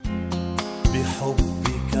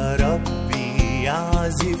بحبك ربي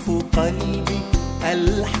يعزف قلبي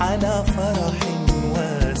ألحن فرح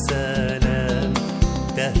وسلام،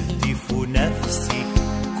 تهتف نفسي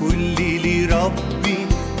كل لربي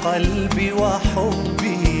قلبي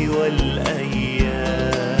وحبي والأيام.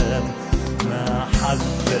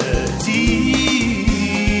 محبتي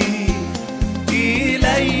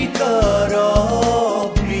إليك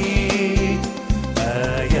ربي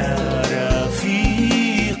يا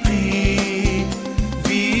رفيقي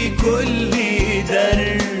في كل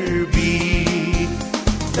دربي،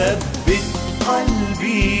 ثبت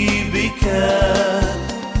قلبي بك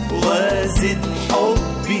وزد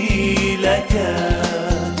حبي لك،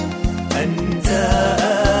 أنت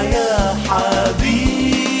يا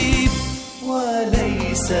حبيب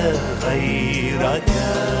وليس غيرك.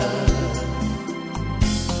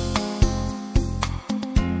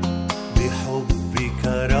 بحبك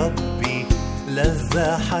ربي لذ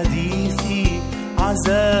حديثي،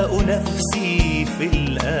 عزاء نفسي في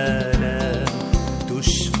الآلام،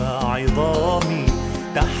 تشفى عظامي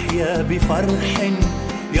تحيا بفرح،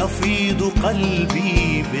 يفيض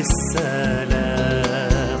قلبي بالسلام.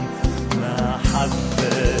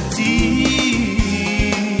 محبتي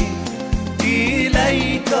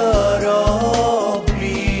إليك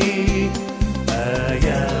ربي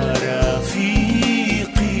يا رفيقي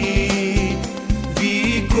في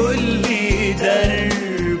كل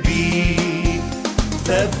دربي،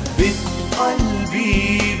 ثبت قلبي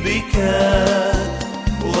بك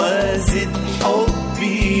وزد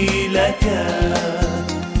حبي لك،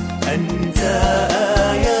 أنت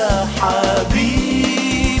يا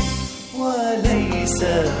حبيب وليس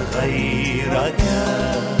غيرك.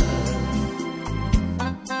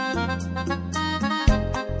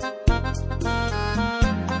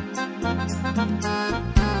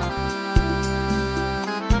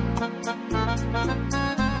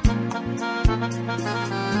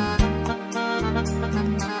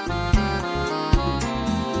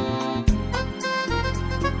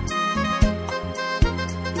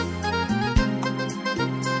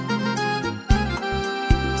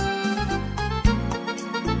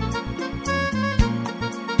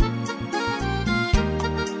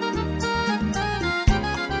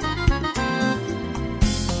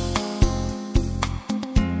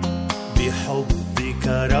 بحبك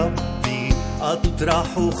ربي أطرح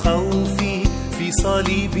خوفي في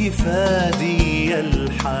صليب فادي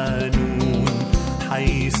الحنون،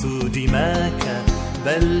 حيث دماك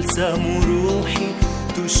بلسم روحي،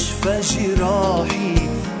 تشفى جراحي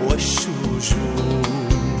والشجون.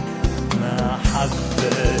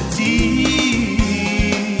 محبتي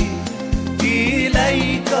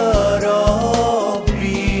إليك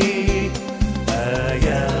ربي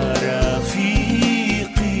يا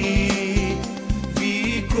رفيقي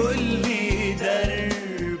في كل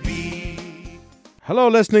دربي. Hello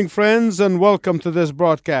listening friends and welcome to this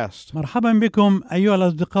broadcast. مرحبا بكم أيها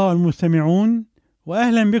الأصدقاء المستمعون،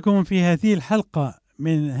 وأهلا بكم في هذه الحلقة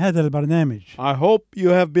من هذا البرنامج. I hope you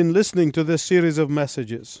have been listening to this series of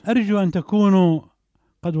messages. أرجو أن تكونوا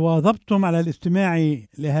قد واظبتم على الاستماع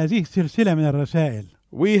لهذه السلسلة من الرسائل.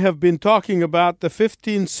 We have been talking about the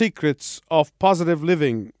 15 secrets of positive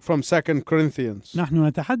living from 2 Corinthians. نحن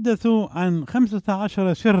نتحدث عن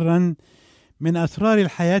 15 سرا من أسرار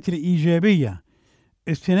الحياة الإيجابية،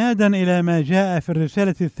 استنادا إلى ما جاء في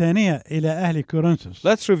الرسالة الثانية إلى أهل كورنثوس.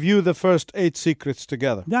 Let's review the first 8 secrets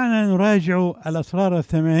together. دعنا نراجع الأسرار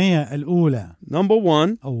الثمانية الأولى. Number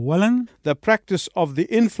 1, أولا، the practice of the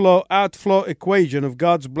inflow-outflow equation of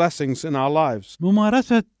God's blessings in our lives.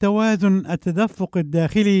 ممارسة توازن التدفق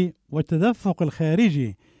الداخلي والتدفق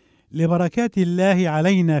الخارجي لبركات الله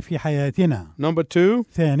علينا في حياتنا. Number 2,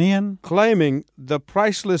 ثانيا، claiming the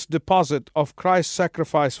priceless deposit of Christ's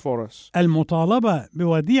sacrifice for us. المطالبة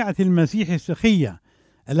بوديعة المسيح السخية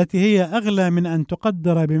التي هي أغلى من أن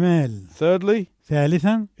تقدر بمال. Thirdly,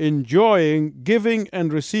 ثالثا، enjoying giving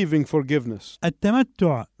and receiving forgiveness.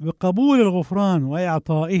 التمتع بقبول الغفران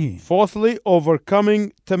وإعطائه. Fourthly,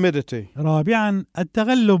 overcoming timidity. رابعا،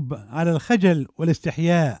 التغلب على الخجل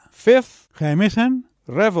والاستحياء. Fifth, خامسا،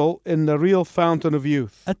 revel in the real fountain of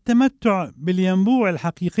youth. التمتع بالينبوع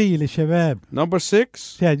الحقيقي للشباب. Number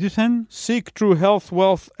 6, سادسا، seek true health,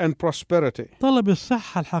 wealth, and prosperity. طلب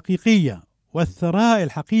الصحة الحقيقية والثراء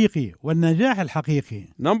الحقيقي والنجاح الحقيقي.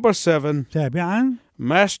 Number 7, سابعا،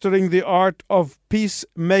 mastering the art of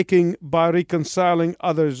peacemaking by reconciling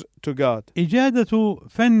others to God. إجادة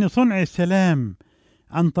فن صنع السلام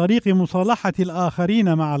عن طريق مصالحة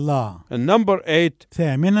الآخرين مع الله. And number 8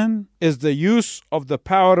 ثامنا، is the use of the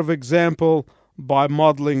power of example by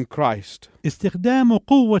modeling Christ. استخدام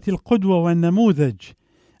قوة القدوة والنموذج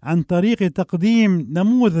عن طريق تقديم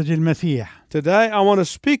نموذج المسيح. Today I want to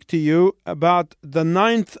speak to you about the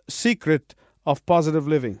 9th secret of positive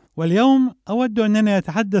living. واليوم أود أنني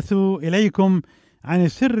أتحدث إليكم عن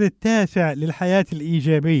السر التاسع للحياة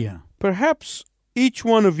الإيجابية. Perhaps each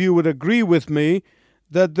one of you would agree with me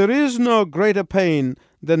that there is no greater pain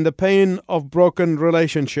than the pain of broken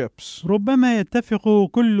relationships. ربما يتفق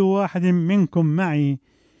كل واحد منكم معي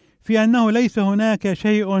في أنه ليس هناك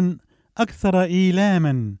شيء أكثر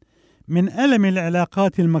إيلاما من ألم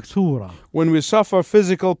العلاقات المكسورة. When we suffer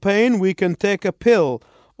physical pain, we can take a pill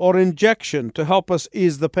or injection to help us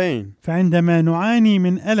ease the pain. فعندما نعاني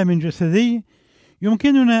من ألم جسدي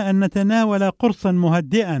يمكننا أن نتناول قرصا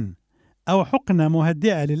مهدئا أو حقنة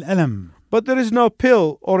مهدئة للألم. But there is no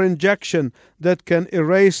pill or injection that can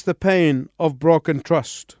erase the pain of broken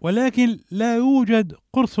trust. ولكن لا يوجد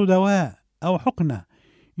قرص دواء أو حقنة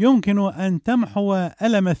يمكن أن تمحو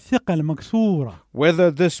ألم الثقة المكسورة.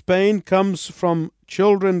 Whether this pain comes from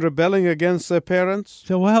children rebelling against their parents,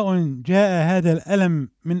 سواء جاء هذا الألم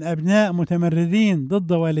من أبناء متمردين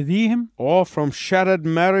ضد والديهم or from shattered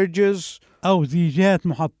marriages, أو زيجات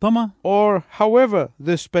محطمة or however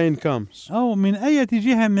this pain comes. أو من أي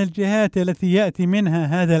جهة من الجهات التي يأتي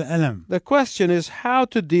منها هذا الألم. The question is how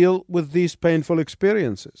to deal with these painful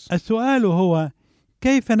experiences. السؤال هو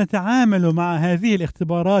كيف نتعامل مع هذه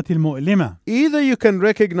الاختبارات المؤلمة؟ Either you can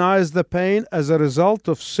recognize the pain as a result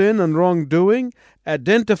of sin and wrongdoing,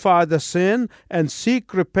 identify the sin, and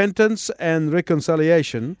seek repentance and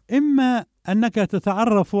reconciliation. إما أنك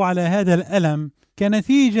تتعرف على هذا الألم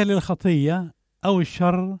كنتيجة للخطية أو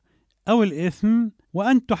الشر أو الإثم،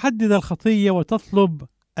 وأن تحدد الخطية وتطلب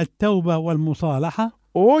التوبة والمصالحة،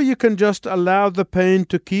 Or you can just allow the pain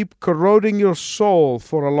to keep corroding your soul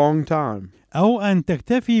for a long time. أو أن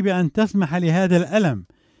تكتفي بأن تسمح لهذا الألم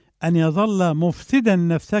أن يظل مفسدا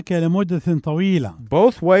نفسك لمدة طويلة.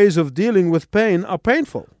 Both ways of dealing with pain are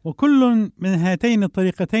painful. وكل من هاتين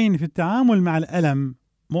الطريقتين في التعامل مع الألم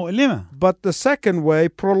مؤلمة. But the second way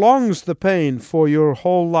prolongs the pain for your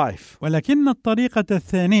whole life. ولكن الطريقة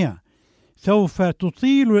الثانية سوف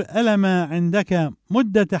تطيل الألم عندك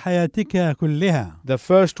مدة حياتك كلها. The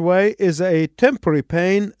first way is a temporary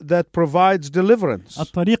pain that provides deliverance.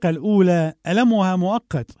 الطريقة الأولى ألمها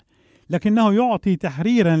مؤقت لكنه يعطي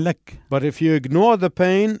تحريرا لك. But if you ignore the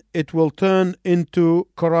pain, it will turn into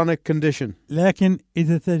chronic condition. لكن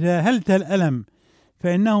إذا تجاهلت الألم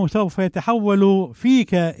فإنه سوف يتحول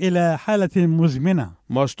فيك إلى حالة مزمنة.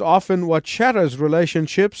 Most often what shatters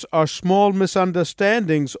relationships are small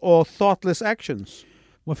misunderstandings or thoughtless actions.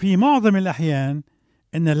 وفي معظم الأحيان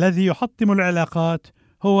إن الذي يحطم العلاقات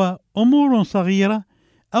هو أمور صغيرة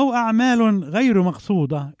أو أعمال غير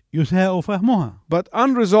مقصودة يساء فهمها. But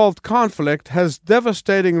unresolved conflict has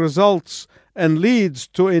devastating results and leads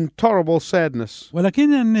to intolerable sadness.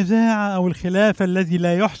 ولكن النزاع أو الخلاف الذي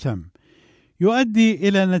لا يحسم يؤدي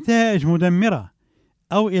إلى نتائج مدمرة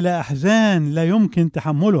أو إلى أحزان لا يمكن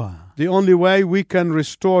تحملها. The only way we can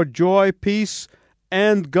restore joy, peace,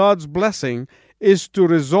 and God's blessing is to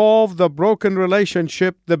resolve the broken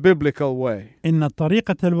relationship the biblical way. إن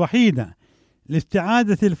الطريقة الوحيدة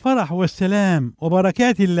لاستعادة الفرح والسلام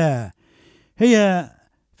وبركات الله هي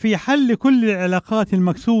في حل كل العلاقات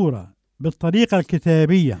المكسورة بالطريقة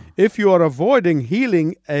الكتابية. If you are avoiding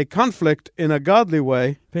healing a conflict in a godly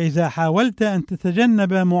way, فإذا حاولت أن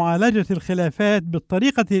تتجنب معالجة الخلافات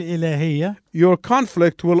بالطريقة الإلهية your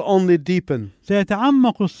conflict will only deepen.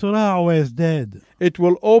 سيتعمق الصراع ويزداد. It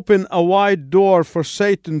will open a wide door for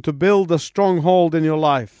Satan to build a stronghold in your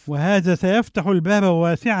life. وهذا سيفتح الباب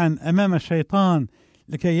واسعا أمام الشيطان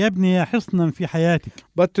لكي يبني حصنا في حياتك.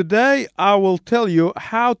 But today I will tell you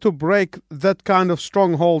how to break that kind of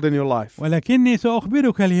stronghold in your life. ولكني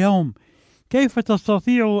سأخبرك اليوم كيف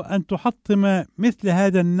تستطيع أن تحطم مثل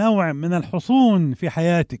هذا النوع من الحصون في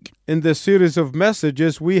حياتك. In this series of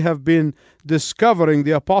messages, we have been discovering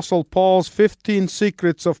the Apostle Paul's 15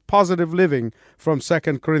 secrets of positive living from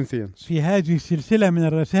 2 Corinthians. في هذه السلسلة من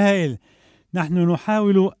الرسائل نحن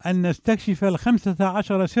نحاول أن نستكشف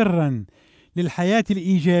 15 سرا للحياة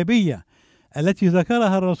الإيجابية التي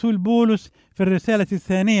ذكرها الرسول بولس في الرسالة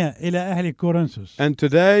الثانية إلى أهل كورنثوس. And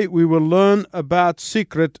today we will learn about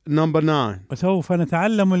secret number 9. وسوف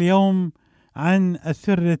نتعلم اليوم عن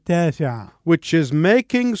السر التاسع، which is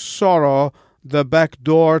making sorrow the back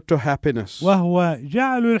door to happiness. وهو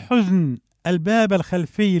جعل الحزن الباب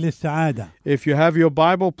الخلفي للسعادة. If you have your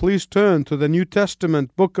Bible, please turn to the New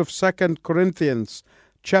Testament book of 2 Corinthians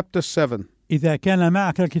chapter 7. إذا كان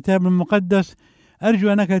معك الكتاب المقدس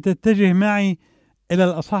أرجو أنك تتجه معي إلى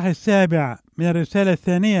الأصحاح 7 من الرسالة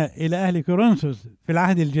الثانية إلى أهل كورنثوس في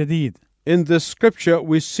العهد الجديد. In this scripture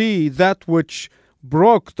we see that which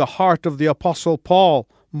broke the heart of the Apostle Paul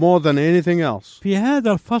more than anything else. في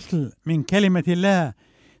هذا الفصل من كلمة الله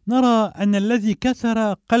نرى أن الذي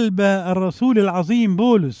كسر قلب الرسول العظيم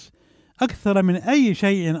بولس أكثر من أي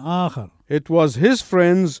شيء آخر. It was his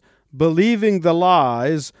friends believing the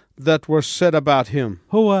lies that were said about him.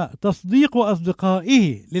 هو تصديق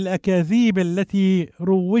أصدقائه للأكاذيب التي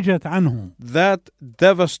روجت عنه. That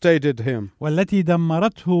devastated him. والتي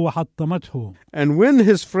دمرته وحطمته. And when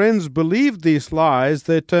his friends believed these lies,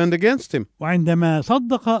 they turned against him. وعندما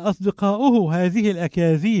صدق أصدقاؤه هذه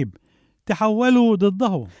الأكاذيب تحولوا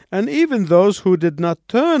ضده. And even those who did not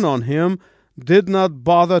turn on him did not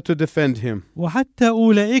bother to defend him. وحتى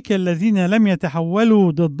أولئك الذين لم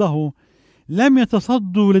يتحولوا ضده لم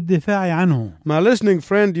يتصدوا للدفاع عنه. My listening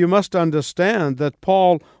friend, you must understand that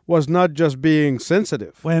Paul was not just being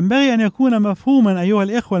sensitive. وينبغي أن يكون مفهوما أيها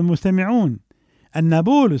الإخوة المستمعون أن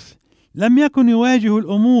بولس لم يكن يواجه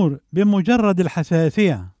الأمور بمجرد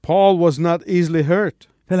الحساسية. Paul was not easily hurt.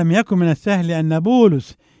 فلم يكن من السهل أن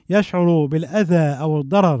بولس يشعر بالأذى أو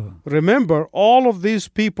الضرر. Remember, all of these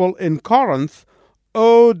people in Corinth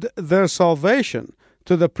owed their salvation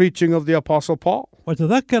to the preaching of the Apostle Paul.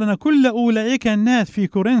 وتذكر أن كل أولئك الناس في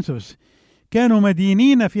كورنثوس كانوا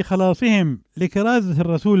مدينين في خلاصهم لكرازة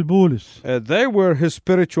الرسول بولس. They were his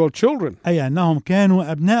spiritual children. أي أنهم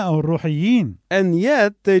كانوا أبناءه الروحيين. And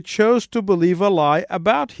yet they chose to believe a lie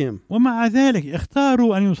about him. ومع ذلك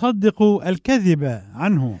اختاروا أن يصدقوا الكذب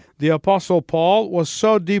عنه. The Apostle Paul was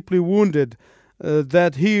so deeply wounded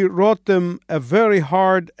that he wrote them a very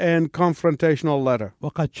hard and confrontational letter.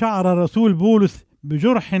 وقد شعر الرسول بولس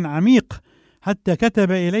بجرح عميق حتى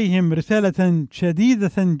كتب إليهم رسالة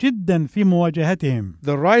شديدة جدا في مواجهتهم.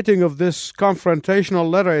 The writing of this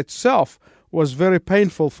confrontational letter itself was very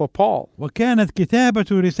painful for Paul. وكانت كتابة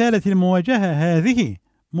رسالة المواجهة هذه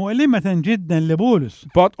مؤلمة جدا لبولس.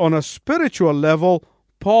 But on a spiritual level,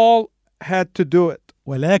 Paul had to do it.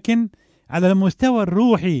 ولكن على المستوى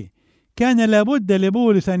الروحي كان لابد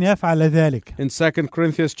لبولس أن يفعل ذلك. In 2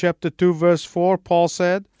 Corinthians chapter 2 verse 4, Paul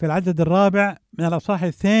said, في العدد الرابع من الأصحاح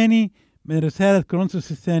الثاني من رسالة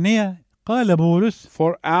كورنثوس الثانية قال بولس: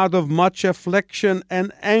 For out of much affliction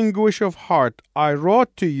and anguish of heart I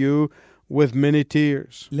wrote to you with many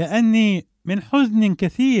tears. لأني من حزن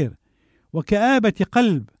كثير وكآبة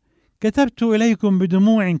قلب كتبت إليكم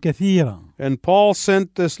بدموع كثيرة. And Paul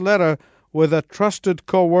sent this letter with a trusted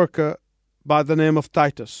co-worker by the name of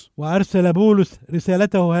Titus. وأرسل بولس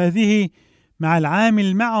رسالته هذه مع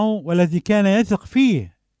العامل معه والذي كان يثق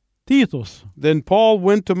فيه تيتوس. Then Paul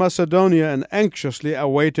went to Macedonia and anxiously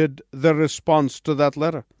awaited the response to that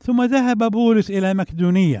letter. ثم ذهب بولس إلى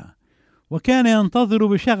مقدونية وكان ينتظر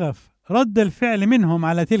بشغف رد الفعل منهم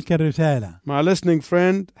على تلك الرسالة. My listening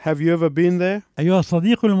friend, have you ever been there? أيها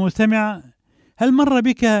الصديق المستمع، هل مر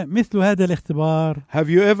بك مثل هذا الاختبار؟ Have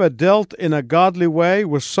you ever dealt in a godly way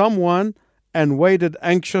with someone and waited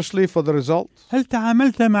anxiously for the result? هل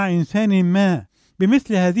تعاملت مع إنسان ما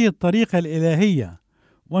بمثل هذه الطريقة الإلهية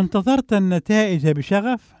وانتظرت النتائج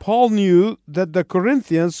بشغف؟ Paul knew that the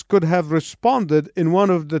Corinthians could have responded in one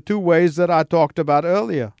of the two ways that I talked about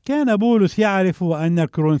earlier. كان بولس يعرف أن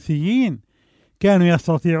الكورنثيين كانوا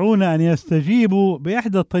يستطيعون أن يستجيبوا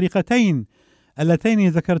بإحدى الطريقتين اللتين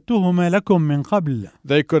ذكرتهما لكم من قبل.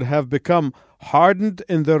 They could have become hardened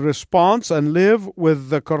in their response and live with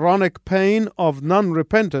the chronic pain of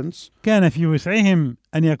non-repentance. كان في وسعهم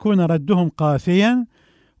أن يكون ردهم قاسيا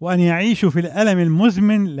وأن يعيشوا في الألم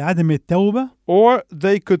المزمن لعدم التوبة. Or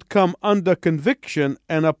they could come under conviction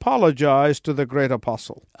and apologize to the great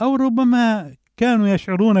apostle. أو ربما كانوا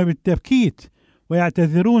يشعرون بالتبكيت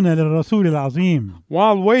ويعتذرون للرسول العظيم.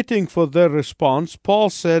 While waiting for their response, Paul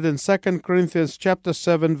said in 2 Corinthians chapter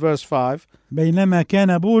 7 verse 5, بينما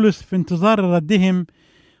كان بولس في انتظار ردهم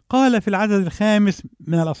قال في العدد الخامس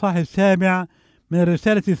من الأصحاح السابع من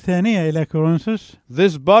الرسالة الثانية إلى كورنثوس: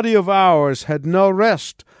 This body of ours had no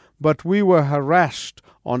rest, but we were harassed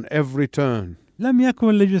on every turn. لم يكن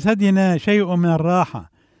لجسدنا شيء من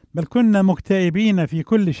الراحة بل كنا مكتئبين في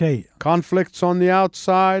كل شيء. Conflicts on the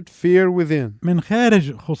outside, fear within. من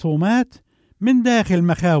خارج خصومات، من داخل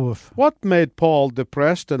مخاوف. What made Paul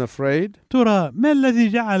depressed and afraid? ترى ما الذي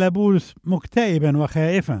جعل بولس مكتئبا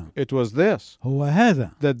وخائفا؟ It was this, هو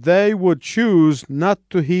هذا: that they would choose not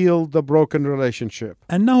to heal the broken relationship.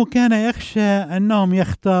 أنه كان يخشى أنهم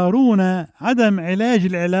يختارون عدم علاج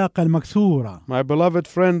العلاقة المكسورة. My beloved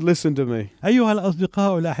friend, listen to me. أيها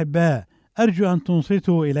الأصدقاء الأحباء، أرجو أن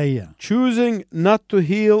تنصتوا إلي. Choosing not to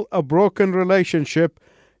heal a broken relationship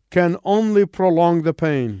can only prolong the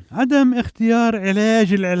pain. عدم اختيار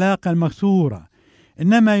علاج العلاقة المكسورة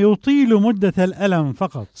إنما يطيل مدة الألم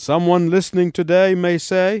فقط. Someone listening today may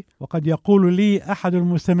say, وقد يقول لي أحد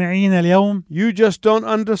المستمعين اليوم: "You just don't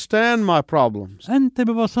understand my problems. أنت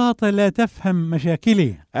ببساطة لا تفهم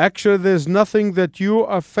مشاكلي. Actually, there's nothing that you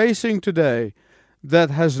are facing today that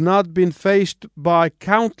has not been faced by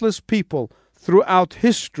countless people throughout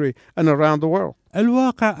history and around the world."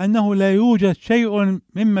 الواقع أنه لا يوجد شيء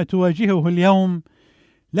مما تواجهه اليوم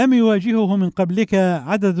لم يواجهه من قبلك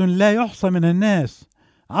عدد لا يحصى من الناس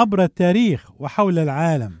عبر التاريخ وحول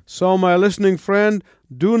العالم. So, my listening friend,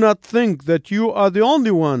 do not think that you are the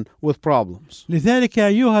only one with problems. لذلك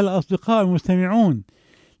أيها الأصدقاء المستمعون،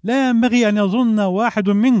 لا ينبغي أن يظن واحد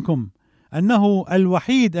منكم أنه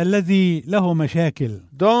الوحيد الذي له مشاكل.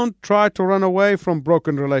 Don't try to run away from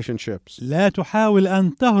broken relationships. لا تحاول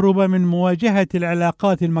أن تهرب من مواجهة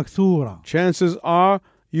العلاقات المكسورة. Chances are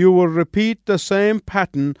you will repeat the same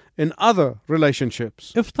pattern in other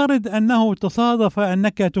relationships. افترض أنه تصادف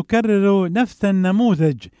أنك تكرر نفس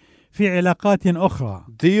النموذج في علاقات أخرى.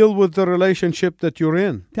 Deal with the relationship that you're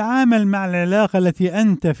in. تعامل مع العلاقة التي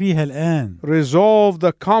أنت فيها الآن. Resolve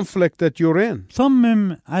the conflict that you're in.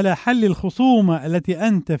 صمم على حل الخصومة التي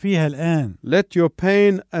أنت فيها الآن. Let your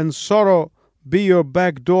pain and sorrow be your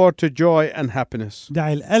back door to joy and happiness.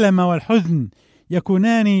 دع الألم والحزن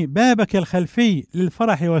يكونان بابك الخلفي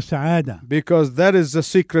للفرح والسعادة. Because that is the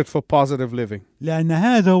secret for positive living. لأن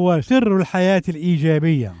هذا هو سر الحياة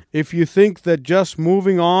الإيجابية. If you think that just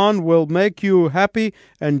moving on will make you happy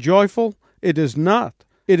and joyful, it is not.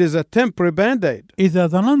 It is a temporary band-aid. إذا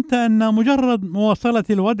ظننت أن مجرد مواصلة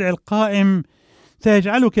الوضع القائم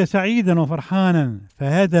سيجعلك سعيدا وفرحانا،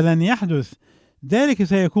 فهذا لن يحدث. ذلك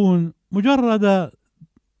سيكون مجرد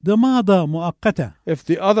ضمادة مؤقتة. If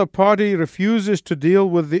the other party refuses to deal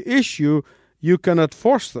with the issue, you cannot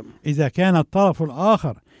force them. إذا كان الطرف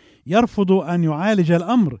الآخر يرفض أن يعالج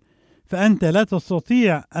الأمر، فأنت لا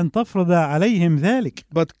تستطيع أن تفرض عليهم ذلك.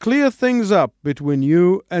 But clear things up between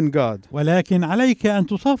you and God. ولكن عليك أن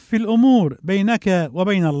تصفي الأمور بينك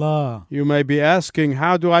وبين الله. You may be asking,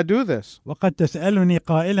 how do I do this? وقد تسألني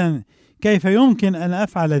قائلا: كيف يمكن أن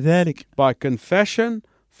أفعل ذلك؟ By confession,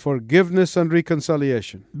 forgiveness and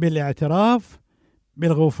reconciliation. بالاعتراف،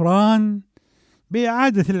 بالغفران،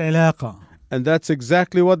 بإعادة العلاقة. And that's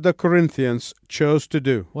exactly what the Corinthians chose to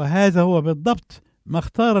do. وهذا هو بالضبط ما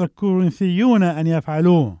اختار الكورنثيون أن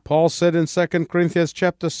يفعلوه. Paul said in 2 Corinthians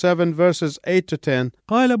chapter 7 verses 8 to 10,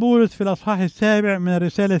 قال بولس في الأصحاح 7 من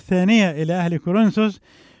الرسالة الثانية إلى أهل كورنثوس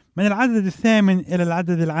من العدد 8 إلى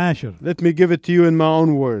العدد 10. let me give it to you in my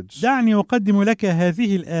own words. دعني أقدم لك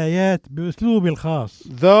هذه الآيات بأسلوبي الخاص.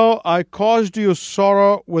 Though I caused you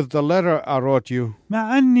sorrow with the letter I wrote you,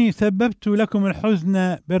 مع أني سببت لكم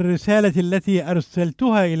الحزن بالرسالة التي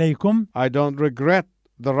أرسلتها إليكم، I don't regret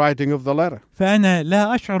the writing of the letter. فأنا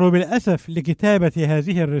لا أشعر بالأسف لكتابة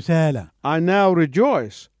هذه الرسالة. I now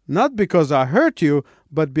rejoice, not because I hurt you,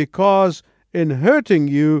 but because in hurting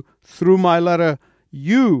you through my letter,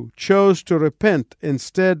 you chose to repent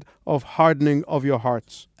instead of hardening of your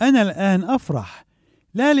hearts. أنا الآن أفرح،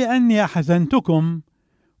 لا لأني أحزنتكم،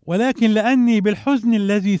 ولكن لأني بالحزن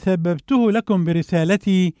الذي سببته لكم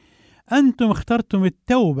برسالتي أنتم اخترتم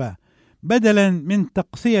التوبة بدلا من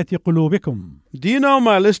تقسية قلوبكم. Do you know,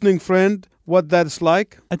 my listening friend, what that's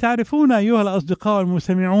like? أتعرفون أيها الأصدقاء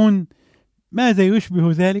المستمعون ماذا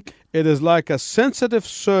يشبه ذلك؟ It is like a sensitive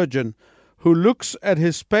surgeon who looks at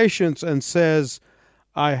his patients and says,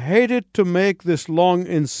 I hated to make this long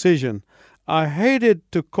incision. I hated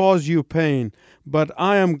to cause you pain, but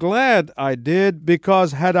I am glad I did,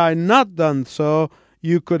 because had I not done so,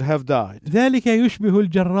 you could have died. ذلك يشبه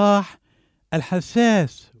الجراح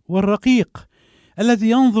الحساس والرقيق الذي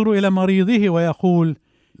ينظر إلى مريضه ويقول: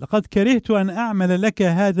 لقد كرهت أن أعمل لك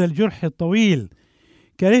هذا الجرح الطويل،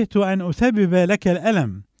 كرهت أن أسبب لك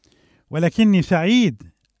الألم، ولكني سعيد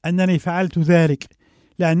أنني فعلت ذلك،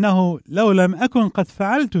 لأنه لو لم أكن قد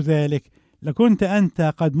فعلت ذلك لكنت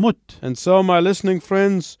أنت قد مت. And so, my listening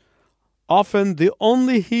friends, often the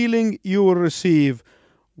only healing you will receive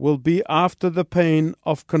will be after the pain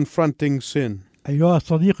of confronting sin. أيها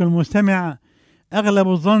الصديق المستمع، أغلب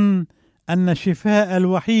الظن أن الشفاء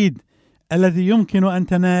الوحيد الذي يمكن أن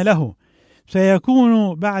تناله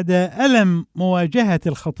سيكون بعد ألم مواجهة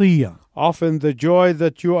الخطية. Often the joy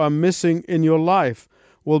that you are missing in your life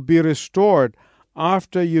will be restored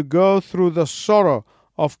after you go through the sorrow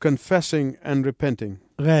of confessing and repenting.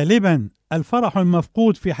 غالبا الفرح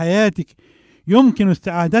المفقود في حياتك يمكن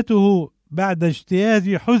استعادته بعد اجتياز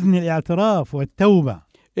حزن الاعتراف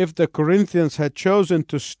والتوبة. If the Corinthians had chosen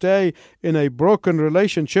to stay in a broken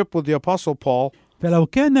relationship with the Apostle Paul, فلو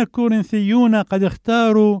كان الكورنثيون قد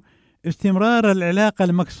اختاروا استمرار العلاقة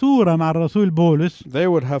المكسورة مع الرسول بولس، they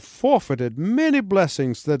would have forfeited many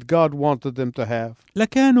blessings that God wanted them to have.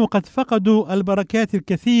 لكانوا قد فقدوا البركات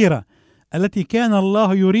الكثيرة التي كان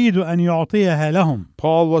الله يريد أن يعطيها لهم.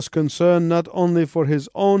 Paul was concerned not only for his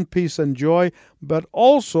own peace and joy, but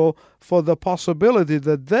also for the possibility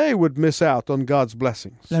that they would miss out on God's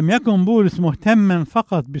blessings. لم يكن بولس مهتما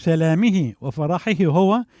فقط بسلامه وفرحه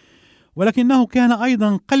هو، ولكنه كان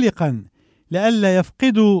أيضا قلقا لئلا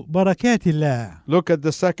يفقدوا بركات الله. Look at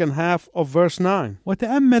the second half of verse 9.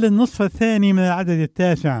 وتأمل النصف الثاني من العدد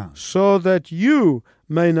 9. So that you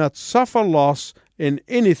may not suffer loss in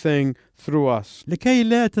anything through us. لكي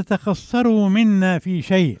لا تتخسروا منا في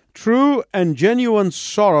شيء. True and genuine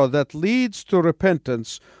sorrow that leads to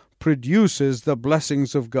repentance produces the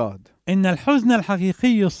blessings of God. إن الحزن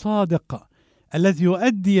الحقيقي الصادق الذي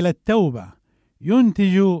يؤدي إلى التوبة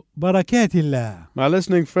ينتج بركات الله. My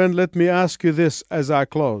listening friend, let me ask you this as I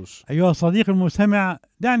close. أيها الصديق المستمع،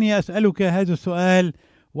 دعني أسألك هذا السؤال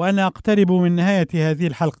وأنا أقترب من نهاية هذه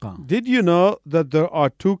الحلقة. Did you know that there are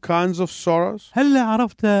two kinds of sorrows? هل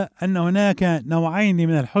عرفت أن هناك نوعين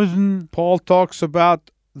من الحزن؟ Paul talks about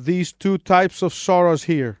these two types of sorrows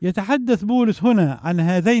here. يتحدث بولس هنا عن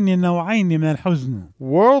هذين النوعين من الحزن.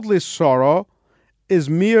 Worldly sorrow is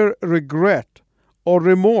mere regret or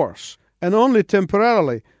remorse and only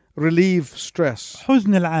temporarily relieve stress.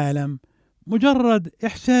 حزن العالم مجرد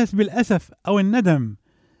إحساس بالأسف أو الندم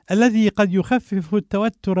الذي قد يخفف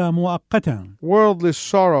التوتر مؤقتا. Worldly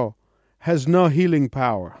sorrow has no healing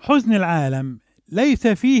power. حزن العالم ليس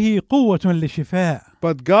فيه قوة للشفاء.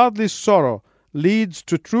 But godly sorrow leads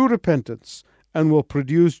to true repentance and will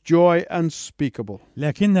produce joy unspeakable.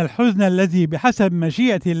 لكن الحزن الذي بحسب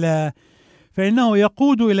مشيئة الله فإنه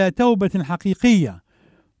يقود إلى توبة حقيقية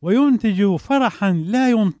وينتج فرحا لا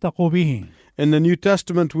ينطق به. In the New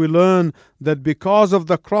Testament we learn that because of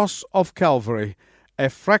the cross of Calvary, a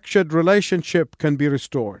fractured relationship can be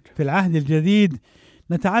restored. في العهد الجديد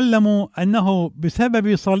نتعلم أنه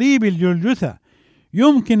بسبب صليب الجلجثة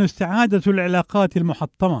يمكن استعادة العلاقات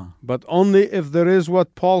المحطمة. But only if there is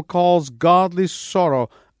what Paul calls godly sorrow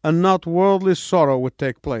and not worldly sorrow would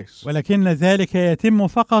take place. ولكن ذلك يتم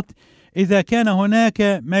فقط إذا كان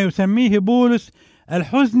هناك ما يسميه بولس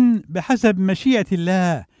الحزن بحسب مشيئة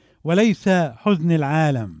الله وليس حزن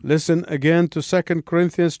العالم. Listen again to 2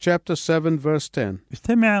 Corinthians chapter 7 verse 10.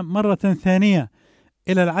 استمع مرة ثانية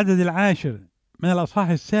إلى العدد 10 من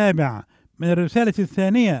الأصحاح 7 من الرسالة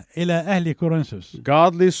الثانية إلى أهل كورنثوس.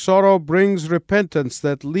 Godly sorrow brings repentance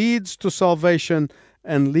that leads to salvation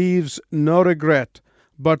and leaves no regret.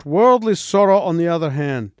 But worldly sorrow, on the other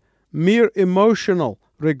hand, mere emotional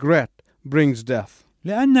regret brings death.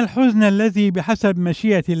 لأن الحزن الذي بحسب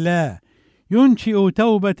مشيئة الله ينشئ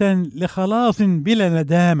توبة لخلاص بلا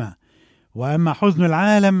ندامة، وأما حزن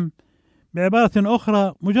العالم بعبارة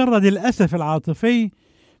أخرى مجرد الأسف العاطفي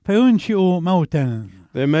فينشئ موتا.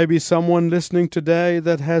 There may be someone listening today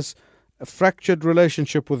that has a fractured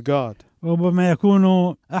relationship with God. ربما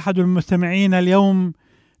يكون أحد المستمعين اليوم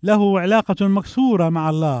له علاقة مكسورة مع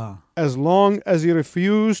الله. As long as you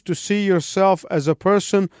refuse to see yourself as a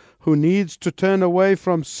person who needs to turn away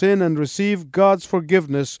from sin and receive God's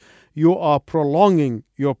forgiveness, you are prolonging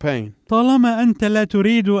your pain. طالما أنت لا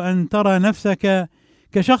تريد أن ترى نفسك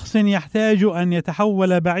كشخص يحتاج أن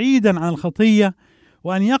يتحول بعيدا عن الخطية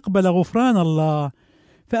وأن يقبل غفران الله،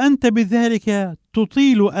 فأنت بذلك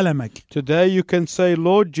تطيل ألمك. Today you can say,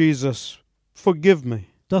 Lord Jesus, forgive me.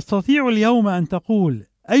 تستطيع اليوم أن تقول: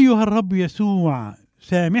 أيها الرب يسوع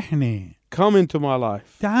سامحني. Come into my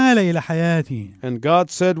life. تعال إلى حياتي. And God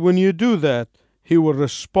said when you do that, He will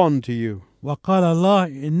respond to you. وقال الله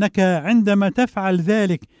إنك عندما تفعل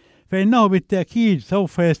ذلك فإنه بالتأكيد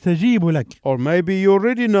سوف يستجيب لك. Or maybe you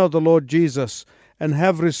already know the Lord Jesus and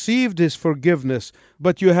have received His forgiveness,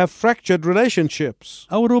 but you have fractured relationships.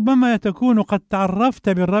 أو ربما تكون قد تعرفت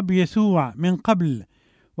بالرب يسوع من قبل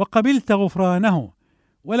وقبلت غفرانه،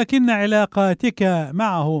 ولكن علاقاتك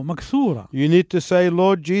معه مكسورة. You need to say,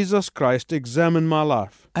 Lord Jesus Christ, examine my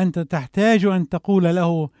life. أنت تحتاج أن تقول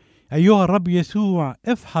له: أيها الرب يسوع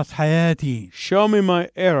افحص حياتي. Show me my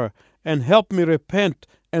error and help me repent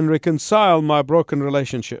and reconcile my broken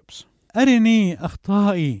relationships. أرني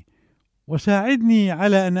أخطائي وساعدني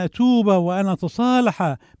على أن أتوب وأن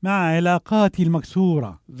أتصالح مع علاقاتي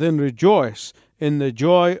المكسورة. Then rejoice in the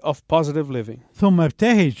joy of positive living. ثم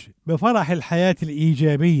ابتهج بفرح الحياة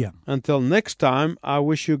الإيجابية. Until next time, I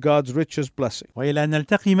wish you God's richest blessing. وإلى أن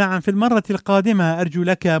نلتقي معا في المرة القادمة، أرجو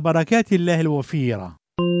لك بركات الله الوفيرة.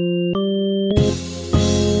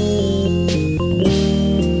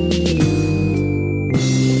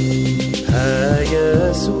 ها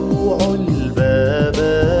يسوع الباب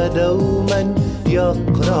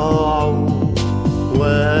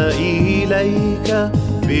إليك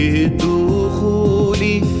بالدخول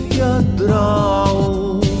يضرع.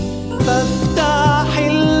 فافتح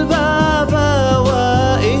الباب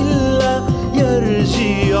وإلا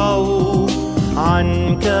يرجع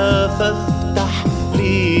عنك، فافتح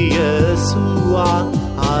لي يسوع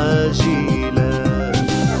عاجلا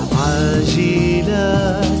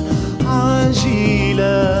عاجلا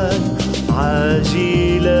عاجلا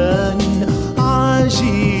عاجلا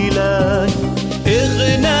عاجلا.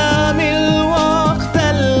 اغنم الوقت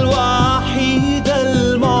الوحيد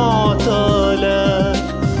المعطى لك،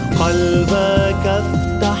 قلبك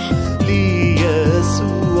افتح لي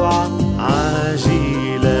يسوع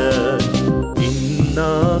عاجلا. إن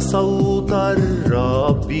صوت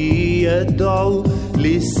الرب يدعو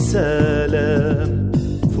للسلام،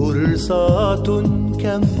 فرصة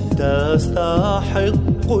كم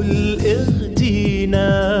تستحق الاغتنام.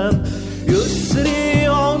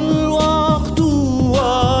 يسرع الوقت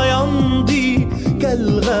ويمضي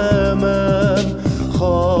كالغمام،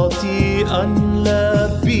 خاطئا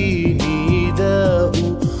لبي نداه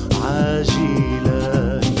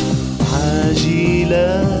عاجلا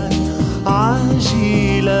عاجلا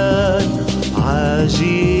عاجلا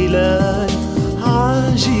عاجلا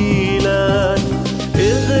عاجلا.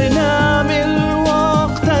 اغنم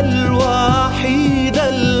الوقت الوحيد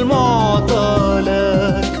المعطى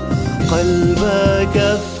لك، قلبك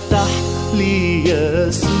افتح لي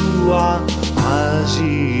يسوع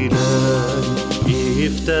عاجلا.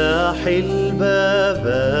 افتح الباب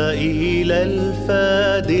إلى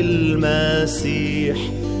الفادي المسيح،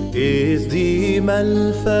 إذ ديم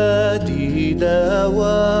الفادي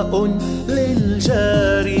دواء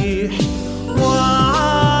للجريح.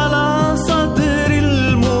 وعلى صدر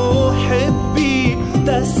المحب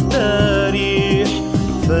تستريح،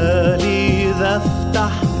 فلذا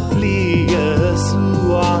افتح لي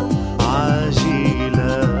يسوع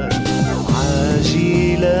عاجلا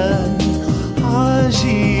عاجلا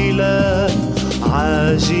عاجلا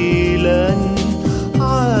عاجلا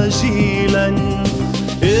عاجلا.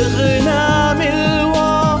 اغنم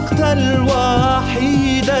الوقت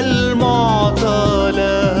الوحيد المعطى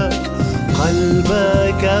لك،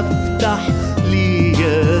 قلبك افتح لي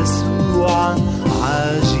يسوع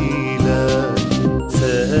عاجلا.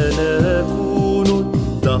 سنكون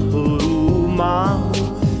الدهر معه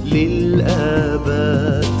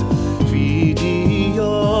للأبد، في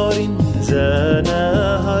ديار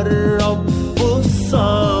زانها الرب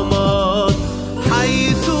الصمد،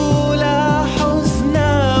 حيث لا حزن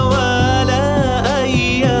ولا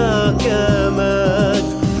أي كماد.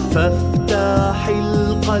 فافتح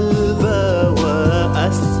القلب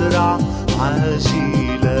وأسرع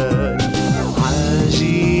عاجلا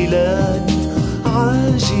عاجلا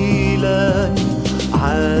عاجلا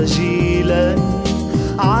عاجلا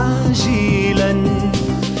عاجلا.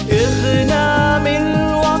 اغنم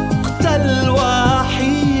الوقت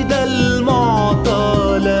الوحيد المعطى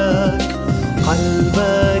لك،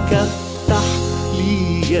 قلبك افتح لي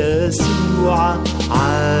يسوع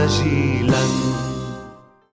عاجلا.